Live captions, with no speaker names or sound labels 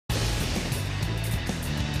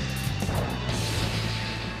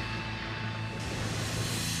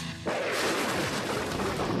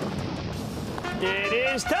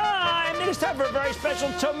is time. It is time for a very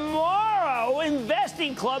special tomorrow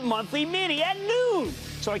Investing Club monthly meeting at noon.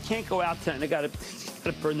 So I can't go out tonight. I got to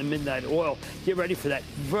burn the midnight oil. Get ready for that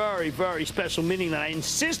very, very special meeting that I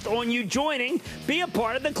insist on you joining. Be a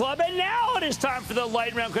part of the club. And now it is time for the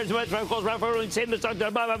lightning round. Wait a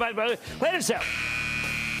second.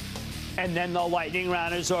 And then the lightning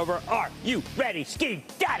round is over. Are you ready? Ski,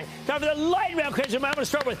 got it. Time for the lightning round. I'm going to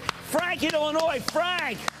start with Frank in Illinois.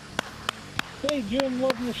 Frank. Hey, Jim,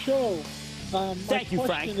 love your show. Thank you,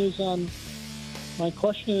 Frank. My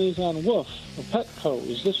question is on Wolf, or Petco.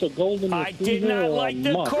 Is this a golden retriever? I did not like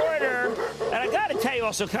the mutt? quarter. And I got to tell you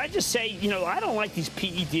also, can I just say, I don't like these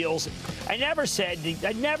PE deals. I never said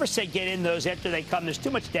get in those after they come. There's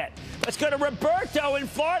too much debt. Let's go to Roberto in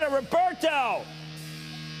Florida. Roberto.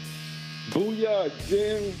 Booyah,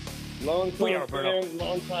 Jim. Long-time fan,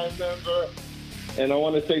 long-time member. And I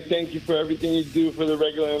want to say thank you for everything you do for the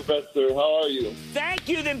regular investor. How are you? Thank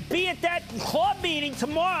you. Then be at that club meeting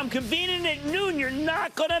tomorrow. I'm convening at noon. You're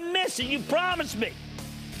not going to miss it. You promised me.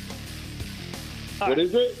 What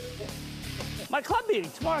is it? My club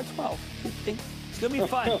meeting tomorrow at 12. It's going to be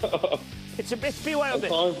fun. It's BYOB. I'm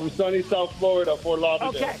calling from sunny South Florida, Fort Lauderdale.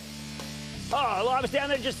 Okay. Oh, well, I was down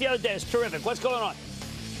there just the other day. It's terrific. What's going on?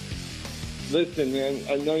 Listen, man,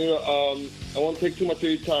 I know you're, I won't take too much of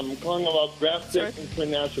your time. I'm calling about DraftKings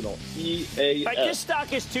International, EAS. Right, this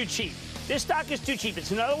stock is too cheap. This stock is too cheap.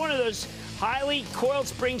 It's another one of those highly coiled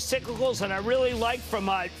spring cyclicals that I really like from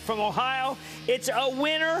Ohio. It's a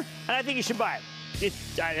winner, and I think you should buy it.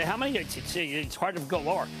 How many? It's hard to go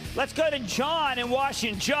lower. Let's go to John in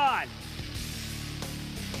Washington. John.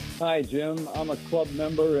 Hi, Jim. I'm a club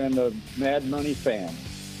member and a Mad Money fan.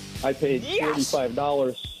 I paid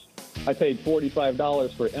 $45. I paid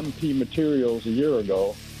 $45 for MP Materials a year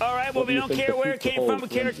ago. All right, well, we don't care where it came from. We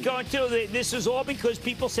care it's going to. This is all because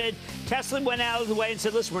people said Tesla went out of the way and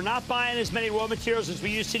said, listen, we're not buying as many raw materials as we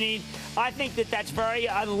used to need. I think that's very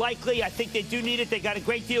unlikely. I think they do need it. They got a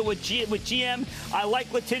great deal with GM. I like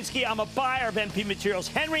Latinsky. I'm a buyer of MP Materials.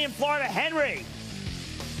 Henry in Florida. Henry.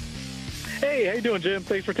 Hey, how you doing, Jim?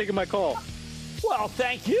 Thanks for taking my call. Well,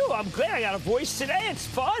 thank you. I'm glad I got a voice today. It's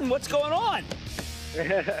fun. What's going on?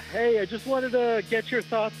 Hey, I just wanted to get your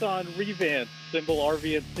thoughts on Revance, symbol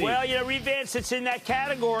RVNC. Well, Revance, it's in that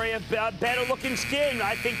category of better-looking skin.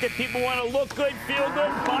 I think that people want to look good, feel good,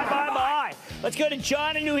 buy. Let's go to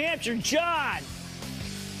John in New Hampshire. John.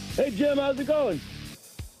 Hey, Jim, how's it going?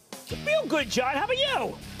 You feel good, John. How about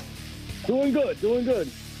you? Doing good.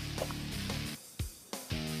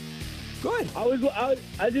 Good.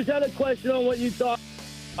 I just had a question on what you thought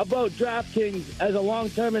about DraftKings as a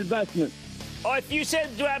long-term investment. Oh, if you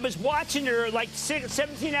said I was watching your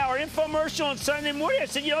 17-hour infomercial on Sunday morning, I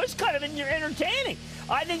said, it's kind of entertaining.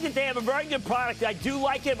 I think that they have a very good product. I do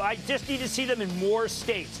like it. I just need to see them in more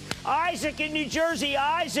states. Isaac in New Jersey.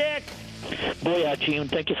 Isaac. Booyah, Jim.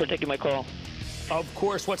 Thank you for taking my call. Of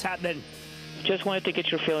course. What's happening? Just wanted to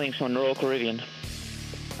get your feelings on Royal Caribbean.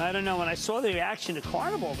 I don't know. When I saw the reaction to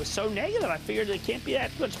Carnival, it was so negative. I figured it can't be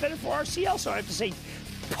that much better for RCL, so I have to say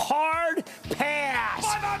hard pass.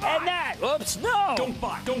 Bye. And that, oops, no. Don't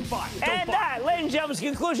buy. And that, ladies and gentlemen, is the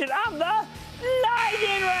conclusion of the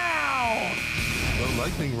Lightning Round. The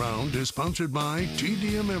Lightning Round is sponsored by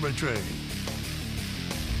TD Ameritrade.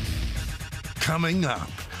 Coming up,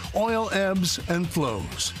 oil ebbs and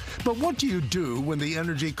flows. But what do you do when the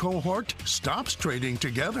energy cohort stops trading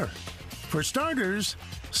together? For starters,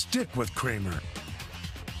 stick with Cramer.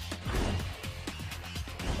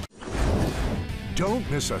 Don't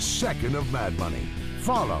miss a second of Mad Money.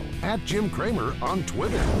 Follow @JimCramer on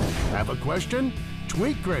Twitter. Have a question?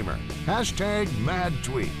 Tweet Cramer.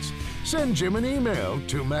 #MadTweets. Send Jim an email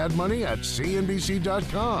to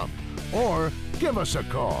madmoney@cnbc.com or give us a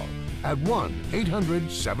call at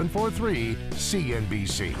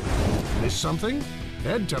 1-800-743-CNBC. Miss something?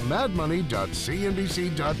 Head to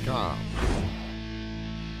madmoney.cnbc.com.